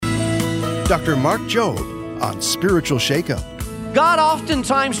Dr. Mark Jobe on Spiritual Shakeup. God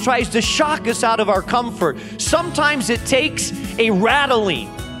oftentimes tries to shock us out of our comfort. Sometimes it takes a rattling,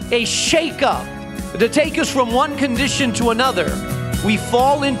 a shake-up to take us from one condition to another. We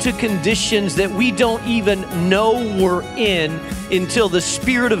fall into conditions that we don't even know we're in until the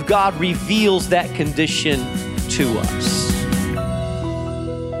Spirit of God reveals that condition to us.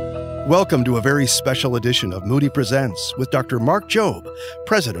 Welcome to a very special edition of Moody Presents with Dr. Mark Jobe,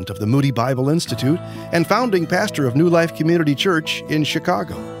 president of the Moody Bible Institute and founding pastor of New Life Community Church in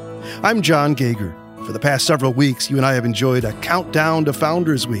Chicago. I'm John Gager. For the past several weeks, you and I have enjoyed a countdown to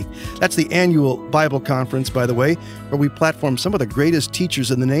Founders Week. That's the annual Bible conference, by the way, where we platform some of the greatest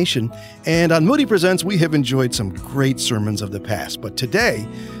teachers in the nation. And on Moody Presents, we have enjoyed some great sermons of the past. But today,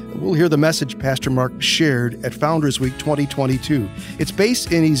 we'll hear the message Pastor Mark shared at Founders Week 2022. It's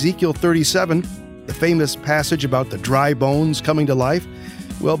based in Ezekiel 37, the famous passage about the dry bones coming to life.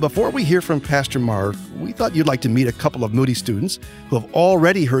 Well, before we hear from Pastor Mark, we thought you'd like to meet a couple of Moody students who have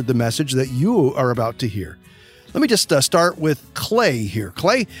already heard the message that you are about to hear. Let me just start with Clay here.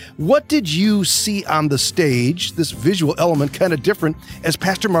 Clay, what did you see on the stage, this visual element kind of different, as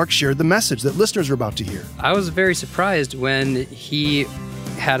Pastor Mark shared the message that listeners are about to hear? I was very surprised when he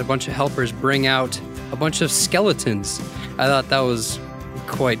had a bunch of helpers bring out a bunch of skeletons. I thought that was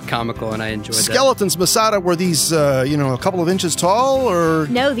quite comical, and I enjoyed Skeletons, Masada, were these, a couple of inches tall, or?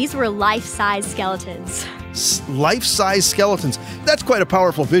 No, these were life-size skeletons. Life-size skeletons. That's quite a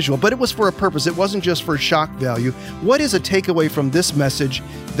powerful visual, but it was for a purpose. It wasn't just for shock value. What is a takeaway from this message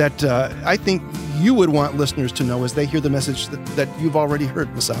that I think you would want listeners to know as they hear the message that you've already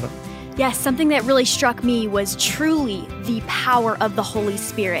heard, Masada? Yes, something that really struck me was truly the power of the Holy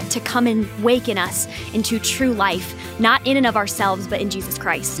Spirit to come and waken us into true life, not in and of ourselves, but in Jesus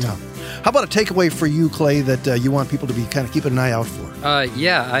Christ. Yeah. How about a takeaway for you, Clay, that you want people to be kind of keeping an eye out for?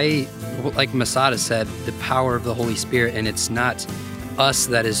 Like Masada said, the power of the Holy Spirit, and it's not us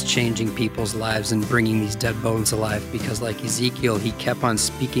that is changing people's lives and bringing these dead bones alive, because like Ezekiel, he kept on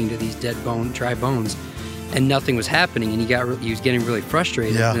speaking to these dry bones, and nothing was happening, and he was getting really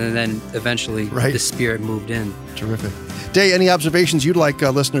frustrated, and then eventually the Spirit moved in. Terrific. Day, any observations you'd like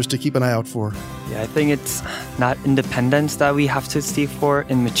listeners to keep an eye out for? Yeah, I think it's not independence that we have to seek for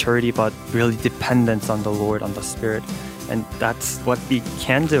in maturity, but really dependence on the Lord, on the Spirit. And that's what we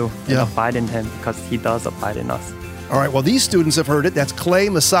can do and abide in Him, because He does abide in us. All right, well, these students have heard it. That's Clay,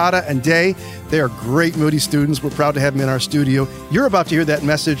 Masada, and Day. They are great Moody students. We're proud to have them in our studio. You're about to hear that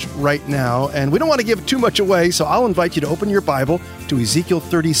message right now, and we don't want to give too much away, so I'll invite you to open your Bible to Ezekiel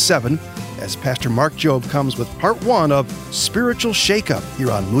 37 as Pastor Mark Jobe comes with part one of Spiritual Shakeup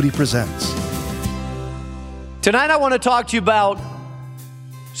here on Moody Presents. Tonight I want to talk to you about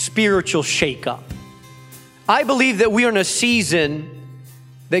spiritual shakeup. I believe that we are in a season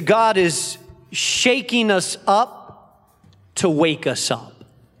that God is shaking us up to wake us up.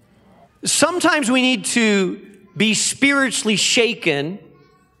 Sometimes we need to be spiritually shaken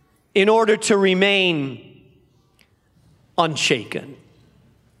in order to remain unshaken.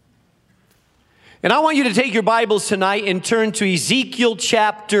 And I want you to take your Bibles tonight and turn to Ezekiel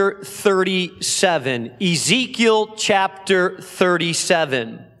chapter 37. Ezekiel chapter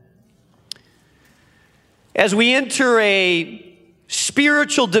 37. As we enter a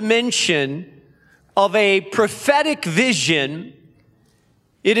spiritual dimension of a prophetic vision,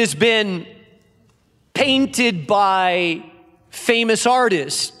 it has been painted by famous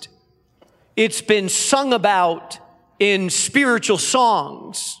artists. It's been sung about in spiritual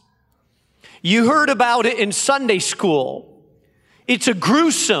songs. You heard about it in Sunday school. It's a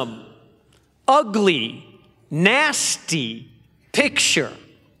gruesome, ugly, nasty picture.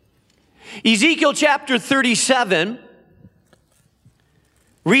 Ezekiel chapter 37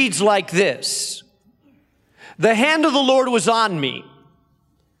 reads like this. The hand of the Lord was on me.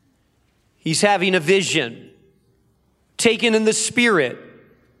 He's having a vision taken in the Spirit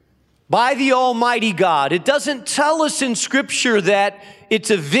by the Almighty God. It doesn't tell us in Scripture that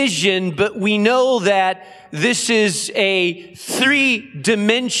it's a vision, but we know that this is a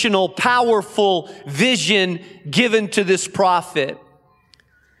three-dimensional, powerful vision given to this prophet.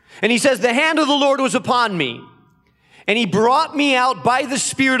 And he says, the hand of the Lord was upon me, and He brought me out by the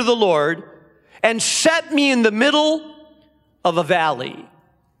Spirit of the Lord and set me in the middle of a valley.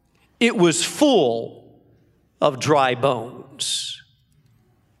 It was full of dry bones.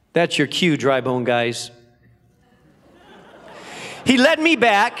 That's your cue, dry bone guys. He led me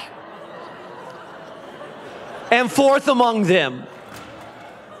back and forth among them.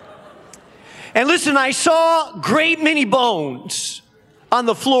 And listen, I saw great many bones on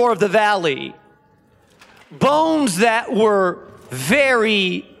the floor of the valley. Bones that were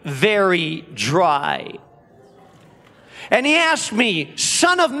very very dry. And he asked me,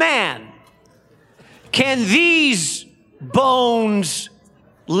 Son of man, can these bones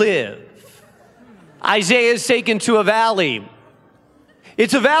live? Isaiah is taken to a valley.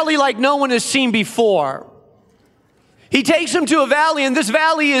 It's a valley like no one has seen before. He takes him to a valley, and this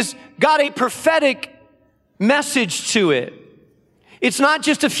valley has got a prophetic message to it. It's not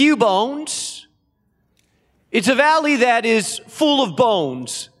just a few bones. It's a valley that is full of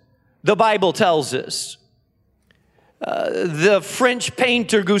bones, the Bible tells us. The French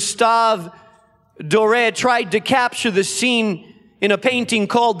painter Gustave Doré tried to capture the scene in a painting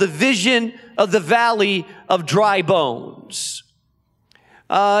called The Vision of the Valley of Dry Bones.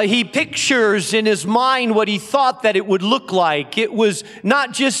 He pictures in his mind what he thought that it would look like. It was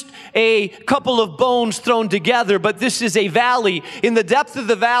not just a couple of bones thrown together, but this is a valley. In the depth of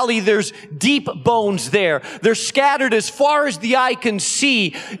the valley, there's deep bones there. They're scattered as far as the eye can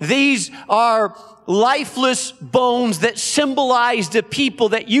see. These are lifeless bones that symbolized a people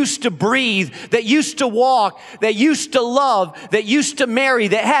that used to breathe, that used to walk, that used to love, that used to marry,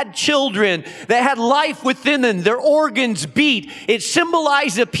 that had children, that had life within them. Their organs beat. It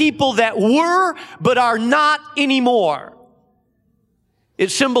symbolized a people that were but are not anymore.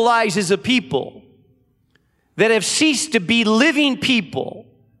 It symbolizes a people that have ceased to be living people.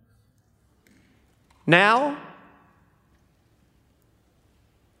 Now,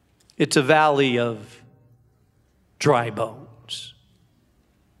 it's a valley of dry bones.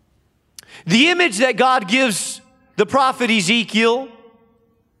 The image that God gives the prophet Ezekiel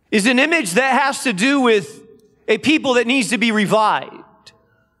is an image that has to do with a people that needs to be revived,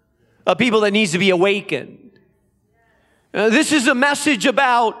 a people that needs to be awakened. This is a message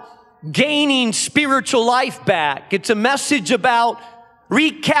about gaining spiritual life back. It's a message about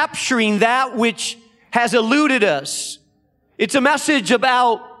recapturing that which has eluded us. It's a message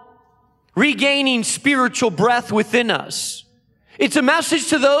about regaining spiritual breath within us. It's a message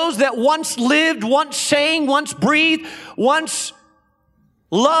to those that once lived, once sang, once breathed, once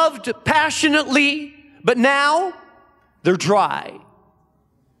loved passionately, but now they're dry.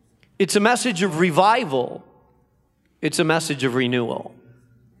 It's a message of revival. It's a message of renewal.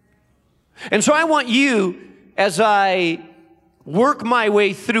 And so I want you, as I work my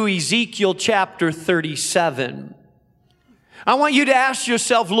way through Ezekiel chapter 37, I want you to ask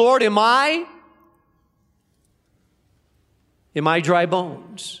yourself, Lord, am I dry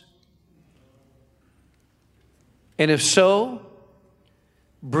bones? And if so,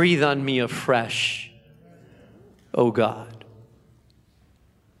 breathe on me afresh, O God.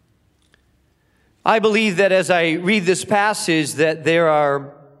 I believe that as I read this passage that there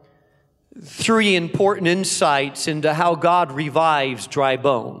are three important insights into how God revives dry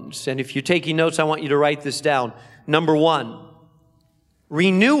bones. And if you're taking notes, I want you to write this down. Number one,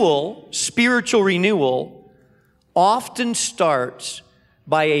 renewal, spiritual renewal, often starts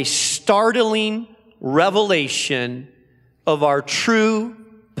by a startling revelation of our true,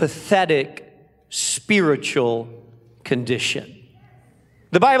 pathetic, spiritual condition.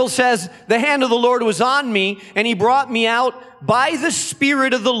 The Bible says, the hand of the Lord was on me, and he brought me out by the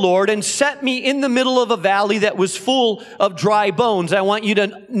Spirit of the Lord and set me in the middle of a valley that was full of dry bones. I want you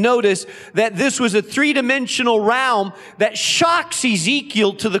to notice that this was a three-dimensional realm that shocks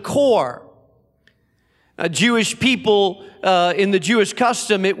Ezekiel to the core. Jewish people, in the Jewish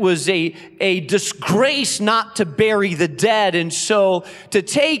custom, it was a disgrace not to bury the dead. And so to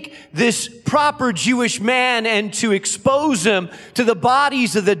take this proper Jewish man and to expose him to the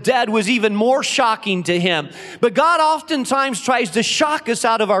bodies of the dead was even more shocking to him. But God oftentimes tries to shock us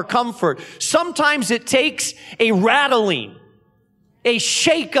out of our comfort. Sometimes it takes a rattling, a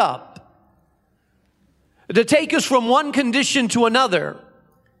shake-up, to take us from one condition to another.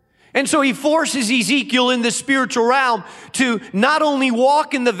 And so he forces Ezekiel in the spiritual realm to not only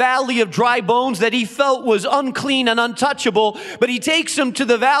walk in the valley of dry bones that he felt was unclean and untouchable, but he takes him to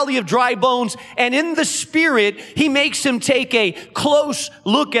the valley of dry bones, and in the spirit, he makes him take a close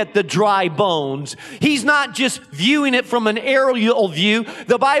look at the dry bones. He's not just viewing it from an aerial view.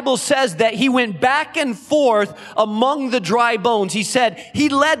 The Bible says that he went back and forth among the dry bones. He said, he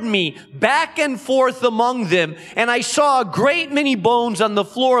led me back and forth among them, and I saw a great many bones on the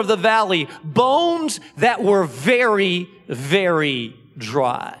floor of the valley, bones that were very, very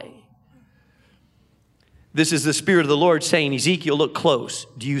dry. This is the Spirit of the Lord saying, Ezekiel, look close.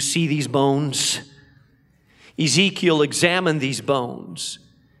 Do you see these bones? Ezekiel examined these bones.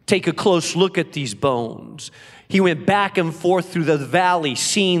 Take a close look at these bones. He went back and forth through the valley,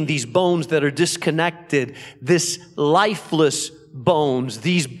 seeing these bones that are disconnected, this lifeless bones,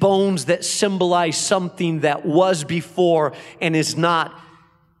 these bones that symbolize something that was before and is not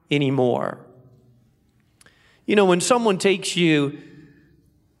anymore. You know, when someone takes you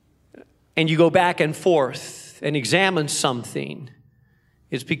and you go back and forth and examine something,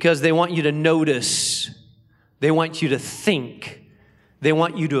 it's because they want you to notice, they want you to think, they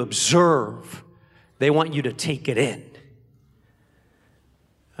want you to observe, they want you to take it in.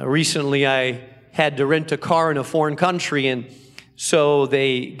 Recently, I had to rent a car in a foreign country, and so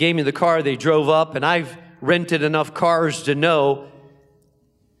they gave me the car, they drove up, and I've rented enough cars to know,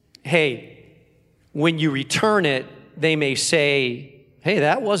 hey, when you return it, they may say, hey,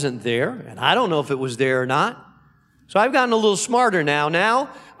 that wasn't there, and I don't know if it was there or not. So I've gotten a little smarter now. Now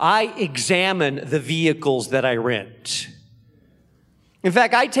I examine the vehicles that I rent. In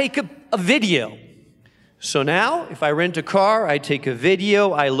fact, I take a video. So now, if I rent a car, I take a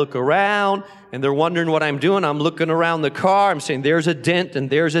video, I look around, and they're wondering what I'm doing. I'm looking around the car, I'm saying, there's a dent, and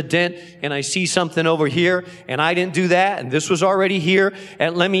there's a dent, and I see something over here, and I didn't do that, and this was already here,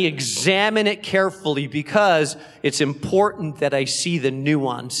 and let me examine it carefully, because it's important that I see the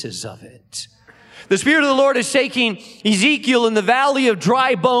nuances of it. The Spirit of the Lord is taking Ezekiel in the valley of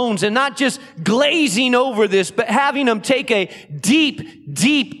dry bones and not just glazing over this, but having him take a deep,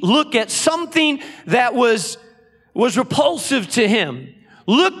 deep look at something that was repulsive to him.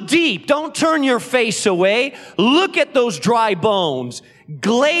 Look deep. Don't turn your face away. Look at those dry bones.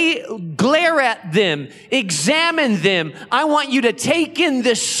 Glare at them. Examine them. I want you to take in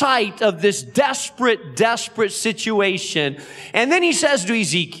this sight of this desperate, desperate situation. And then he says to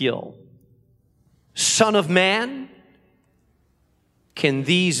Ezekiel, Son of man, can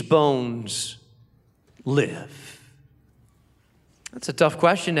these bones live? That's a tough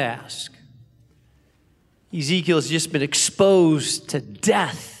question to ask. Ezekiel has just been exposed to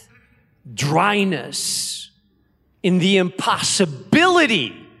death, dryness, in the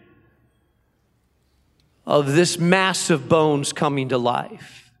impossibility of this mass of bones coming to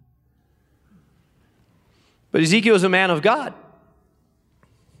life. But Ezekiel is a man of God.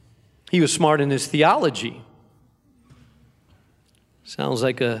 He was smart in his theology. Sounds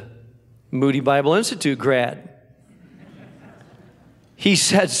like a Moody Bible Institute grad. He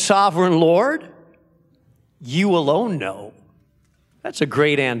said, Sovereign Lord, you alone know. That's a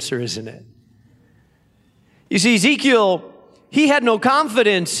great answer, isn't it? You see, Ezekiel, he had no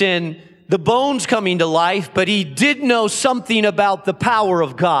confidence in the bones coming to life, but he did know something about the power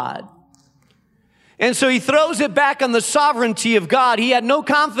of God. And so he throws it back on the sovereignty of God. He had no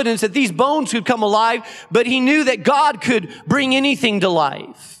confidence that these bones could come alive, but he knew that God could bring anything to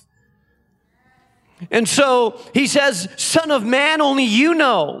life. And so he says, Son of man, only you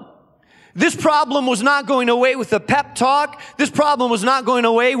know. This problem was not going away with a pep talk. This problem was not going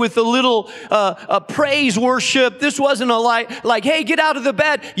away with a little praise worship. This wasn't like, hey, get out of the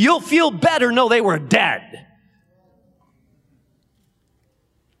bed. You'll feel better. No, they were dead.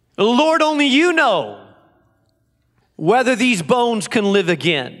 Lord, only you know whether these bones can live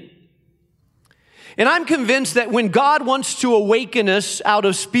again. And I'm convinced that when God wants to awaken us out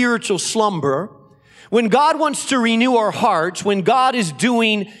of spiritual slumber, when God wants to renew our hearts, when God is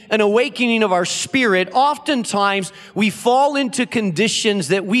doing an awakening of our spirit, oftentimes we fall into conditions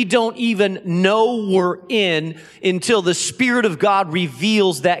that we don't even know we're in until the Spirit of God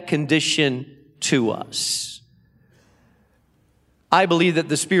reveals that condition to us. I believe that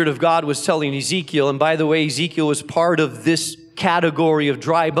the Spirit of God was telling Ezekiel, and by the way, Ezekiel was part of this category of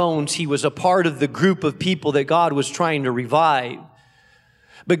dry bones. He was a part of the group of people that God was trying to revive.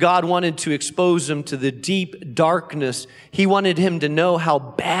 But God wanted to expose him to the deep darkness. He wanted him to know how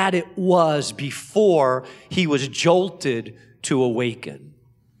bad it was before he was jolted to awaken.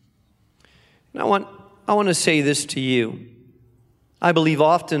 And I want to say this to you. I believe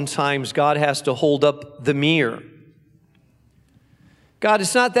oftentimes God has to hold up the mirror. God,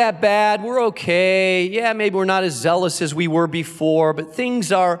 it's not that bad. We're okay. Yeah, maybe we're not as zealous as we were before, but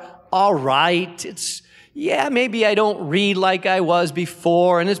things are all right. Yeah, maybe I don't read like I was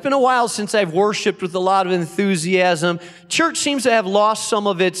before, and it's been a while since I've worshiped with a lot of enthusiasm. Church seems to have lost some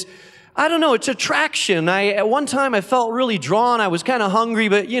of its, I don't know, its attraction. At one time I felt really drawn. I was kind of hungry,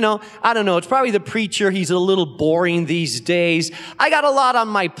 but I don't know. It's probably the preacher. He's a little boring these days. I got a lot on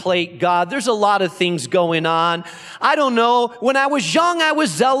my plate, God. There's a lot of things going on. I don't know. When I was young, I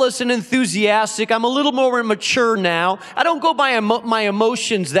was zealous and enthusiastic. I'm a little more mature now. I don't go by my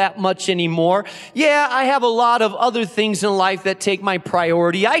emotions that much anymore. Yeah, I have a lot of other things in life that take my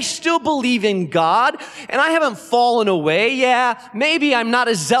priority. I still believe in God, and I haven't fallen away. Yeah, maybe I'm not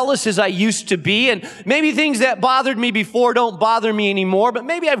as zealous as I used to be, and maybe things that bothered me before don't bother me anymore, but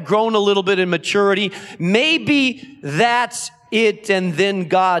maybe I've grown a little bit in maturity. Maybe that's it. And then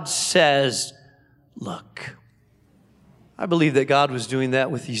God says, look, I believe that God was doing that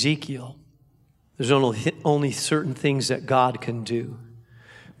with Ezekiel. There's only certain things that God can do.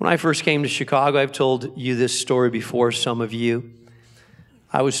 When I first came to Chicago, I've told you this story before, some of you.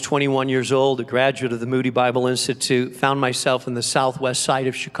 I was 21 years old, a graduate of the Moody Bible Institute, found myself in the southwest side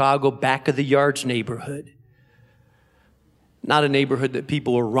of Chicago, back of the yards neighborhood. Not a neighborhood that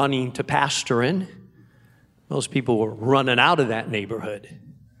people were running to pastor in. Most people were running out of that neighborhood.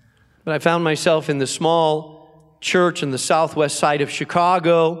 But I found myself in the small church in the southwest side of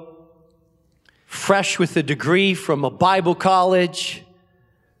Chicago, fresh with a degree from a Bible college,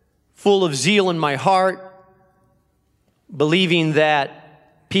 full of zeal in my heart, believing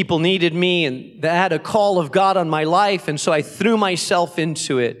that people needed me and that I had a call of God on my life. And so I threw myself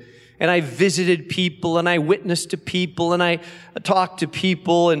into it. And I visited people and I witnessed to people and I talked to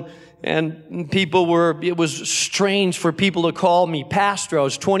people and people it was strange for people to call me pastor. I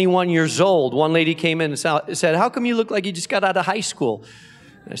was 21 years old. One lady came in and said, "How come you look like you just got out of high school?"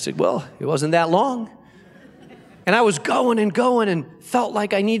 And I said, "Well, it wasn't that long." And I was going and felt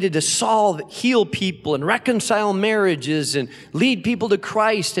like I needed to heal people and reconcile marriages and lead people to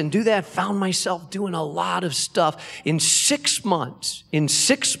Christ and do that. Found myself doing a lot of stuff in 6 months. In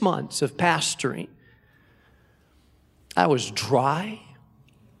 6 months of pastoring, I was dry.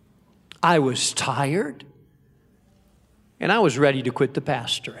 I was tired. And I was ready to quit the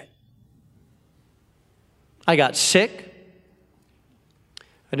pastorate. I got sick.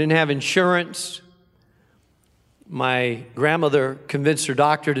 I didn't have insurance. My grandmother convinced her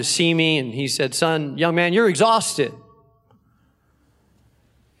doctor to see me, and he said, "Son, young man, you're exhausted."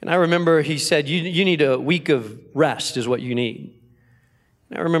 And I remember he said, you need a week of rest is what you need.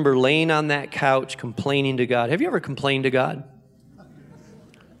 And I remember laying on that couch complaining to God. Have you ever complained to God?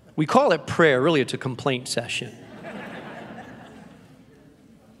 We call it prayer. Really, it's a complaint session.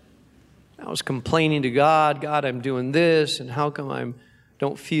 I was complaining to God. God, I'm doing this, and how come I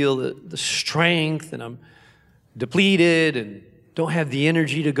don't feel the strength, and I'm depleted and don't have the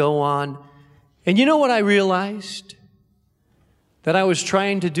energy to go on. And you know what I realized? That I was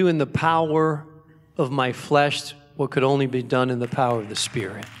trying to do in the power of my flesh what could only be done in the power of the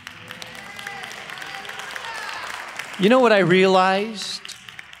Spirit. You know what I realized?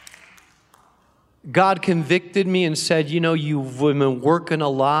 God convicted me and said, "You know, you've been working a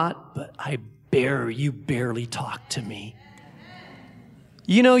lot, but you barely talk to me.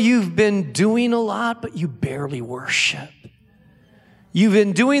 You know, you've been doing a lot, but you barely worship. You've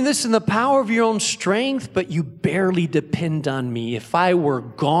been doing this in the power of your own strength, but you barely depend on me. If I were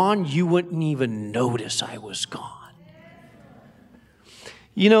gone, you wouldn't even notice I was gone."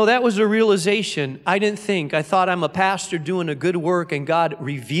 You know, that was a realization. I thought I'm a pastor doing a good work, and God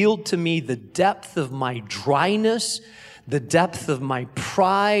revealed to me the depth of my dryness, the depth of my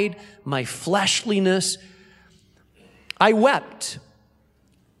pride, my fleshliness. I wept.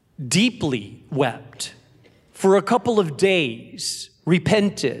 Deeply wept for a couple of days,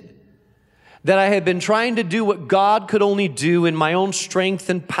 repented that I had been trying to do what God could only do in my own strength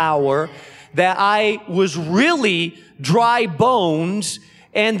and power, that I was really dry bones,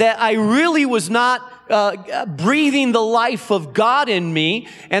 and that I really was not breathing the life of God in me,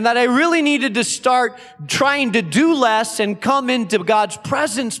 and that I really needed to start trying to do less and come into God's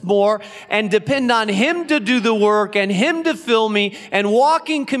presence more and depend on Him to do the work and Him to fill me and walk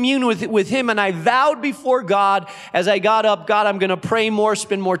in commune with Him. And I vowed before God as I got up, "God, I'm going to pray more,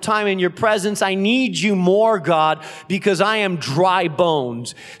 spend more time in your presence. I need you more, God, because I am dry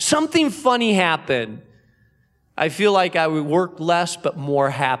bones." Something funny happened. I feel like I worked less, but more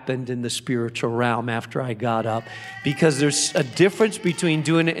happened in the spiritual realm after I got up, because there's a difference between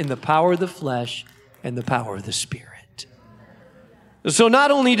doing it in the power of the flesh and the power of the Spirit. So not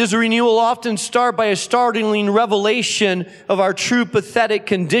only does renewal often start by a startling revelation of our true pathetic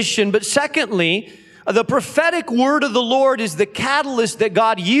condition, but secondly, the prophetic word of the Lord is the catalyst that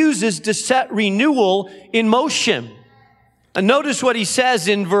God uses to set renewal in motion. And notice what he says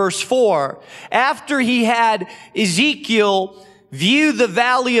in verse 4. After he had Ezekiel view the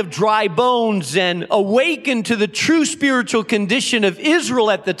valley of dry bones and awaken to the true spiritual condition of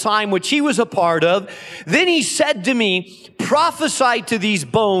Israel at the time, which he was a part of, then he said to me, "Prophesy to these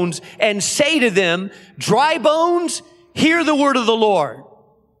bones and say to them, dry bones, hear the word of the Lord."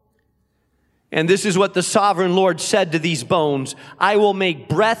 And this is what the sovereign Lord said to these bones: "I will make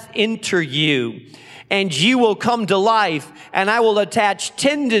breath enter you, and you will come to life, and I will attach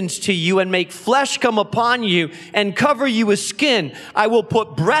tendons to you and make flesh come upon you and cover you with skin. I will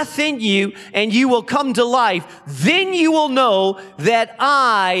put breath in you, and you will come to life. Then you will know that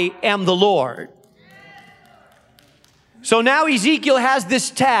I am the Lord." So now Ezekiel has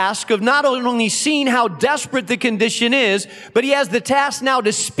this task of not only seeing how desperate the condition is, but he has the task now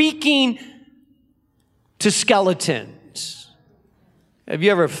to speaking to skeletons. Have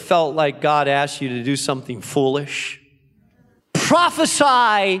you ever felt like God asked you to do something foolish?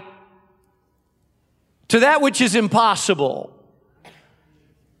 Prophesy to that which is impossible.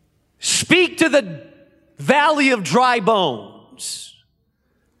 Speak to the valley of dry bones.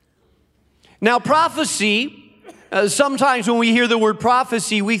 Now, prophecy, sometimes when we hear the word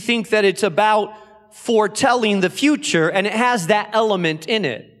prophecy, we think that it's about foretelling the future, and it has that element in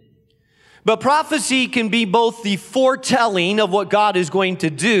it. But prophecy can be both the foretelling of what God is going to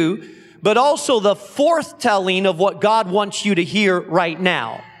do, but also the forthtelling of what God wants you to hear right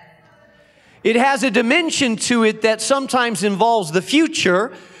now. It has a dimension to it that sometimes involves the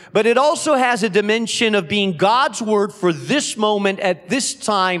future, but it also has a dimension of being God's word for this moment at this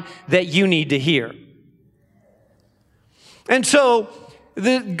time that you need to hear. And so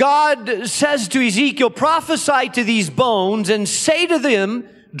God says to Ezekiel, prophesy to these bones and say to them,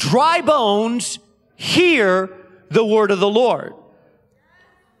 dry bones, hear the word of the Lord.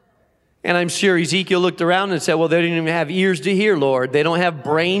 And I'm sure Ezekiel looked around and said, well, they don't even have ears to hear, Lord. They don't have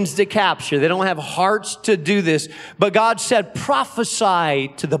brains to capture. They don't have hearts to do this. But God said,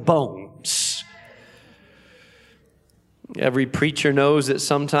 prophesy to the bones. Every preacher knows that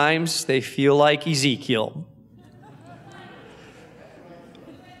sometimes they feel like Ezekiel.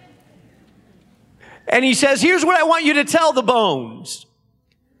 And he says, here's what I want you to tell the bones.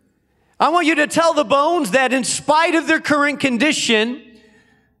 I want you to tell the bones that in spite of their current condition,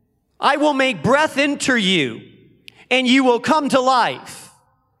 I will make breath enter you, and you will come to life.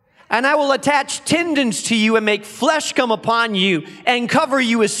 And I will attach tendons to you and make flesh come upon you and cover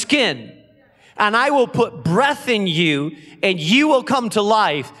you with skin. And I will put breath in you, and you will come to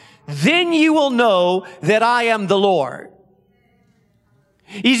life. Then you will know that I am the Lord.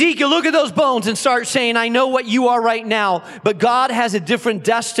 Ezekiel, look at those bones and start saying, I know what you are right now, but God has a different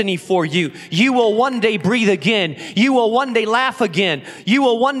destiny for you. You will one day breathe again. You will one day laugh again. You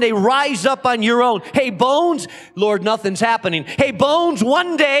will one day rise up on your own. Hey, bones, Lord, nothing's happening. Hey, bones,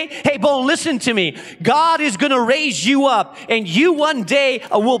 one day, hey, bone, listen to me. God is going to raise you up, and you one day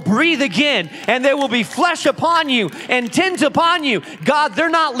will breathe again, and there will be flesh upon you and tendons upon you. God, they're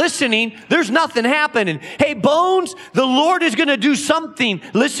not listening. There's nothing happening. Hey, bones, the Lord is going to do something.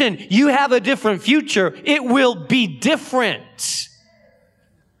 Listen, you have a different future. It will be different.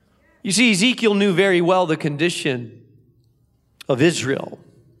 You see, Ezekiel knew very well the condition of Israel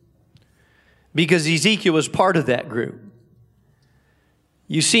because Ezekiel was part of that group.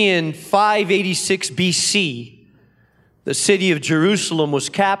 You see, in 586 BC, the city of Jerusalem was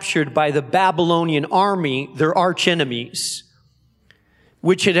captured by the Babylonian army, their archenemies,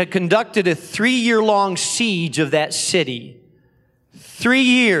 which had conducted a 3-year-long siege of that city. 3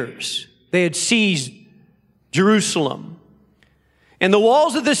 years they had seized Jerusalem. And the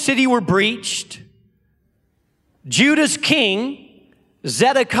walls of the city were breached. Judah's king,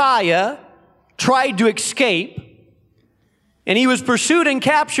 Zedekiah, tried to escape, and he was pursued and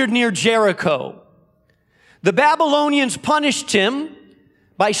captured near Jericho. The Babylonians punished him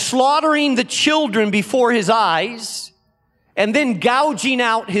by slaughtering the children before his eyes and then gouging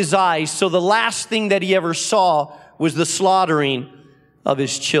out his eyes. So the last thing that he ever saw was the slaughtering of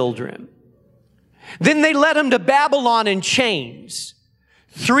his children. Then they led him to Babylon in chains.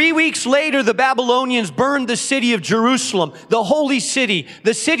 3 weeks later, the Babylonians burned the city of Jerusalem, the holy city,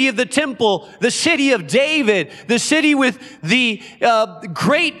 the city of the temple, the city of David, the city with the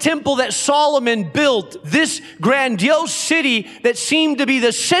great temple that Solomon built. This grandiose city that seemed to be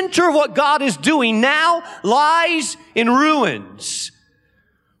the center of what God is doing now lies in ruins.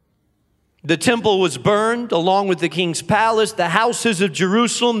 The temple was burned along with the king's palace, the houses of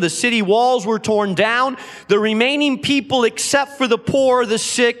Jerusalem, the city walls were torn down. The remaining people, except for the poor, the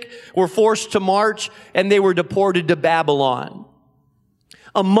sick, were forced to march, and they were deported to Babylon.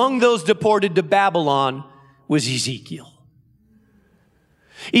 Among those deported to Babylon was Ezekiel.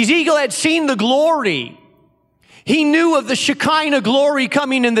 Ezekiel had seen the glory. He knew of the Shekinah glory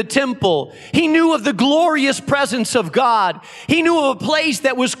coming in the temple. He knew of the glorious presence of God. He knew of a place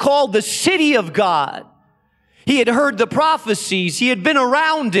that was called the city of God. He had heard the prophecies. He had been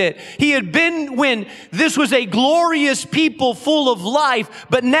around it. He had been when this was a glorious people full of life.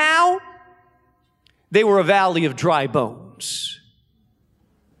 But now, they were a valley of dry bones.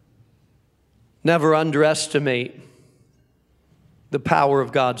 Never underestimate the power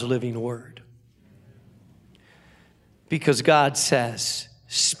of God's living word. Because God says,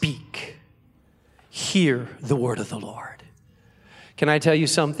 speak, hear the word of the Lord. Can I tell you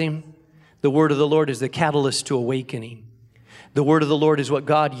something? The word of the Lord is the catalyst to awakening. The word of the Lord is what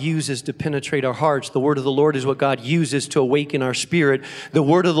God uses to penetrate our hearts. The word of the Lord is what God uses to awaken our spirit. The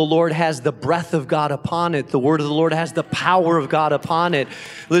word of the Lord has the breath of God upon it. The word of the Lord has the power of God upon it.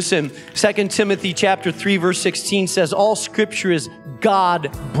 Listen, 2 Timothy chapter 3, verse 16 says, all scripture is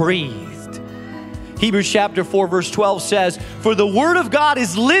God-breathed. Hebrews chapter 4, verse 12 says, for the word of God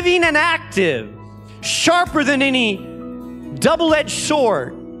is living and active, sharper than any double-edged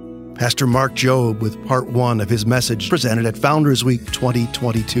sword. Pastor Mark Jobe with part 1 of his message presented at Founders Week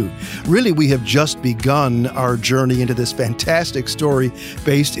 2022. Really, we have just begun our journey into this fantastic story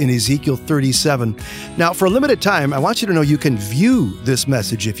based in Ezekiel 37. Now, for a limited time, I want you to know you can view this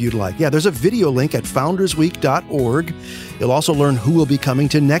message if you'd like. Yeah, there's a video link at foundersweek.org. You'll also learn who will be coming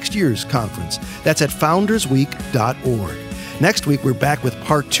to next year's conference. That's at foundersweek.org. Next week, we're back with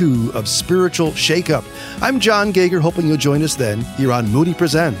part 2 of Spiritual Shakeup. I'm John Gager, hoping you'll join us then here on Moody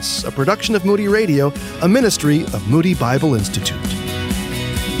Presents, a production of Moody Radio, a ministry of Moody Bible Institute.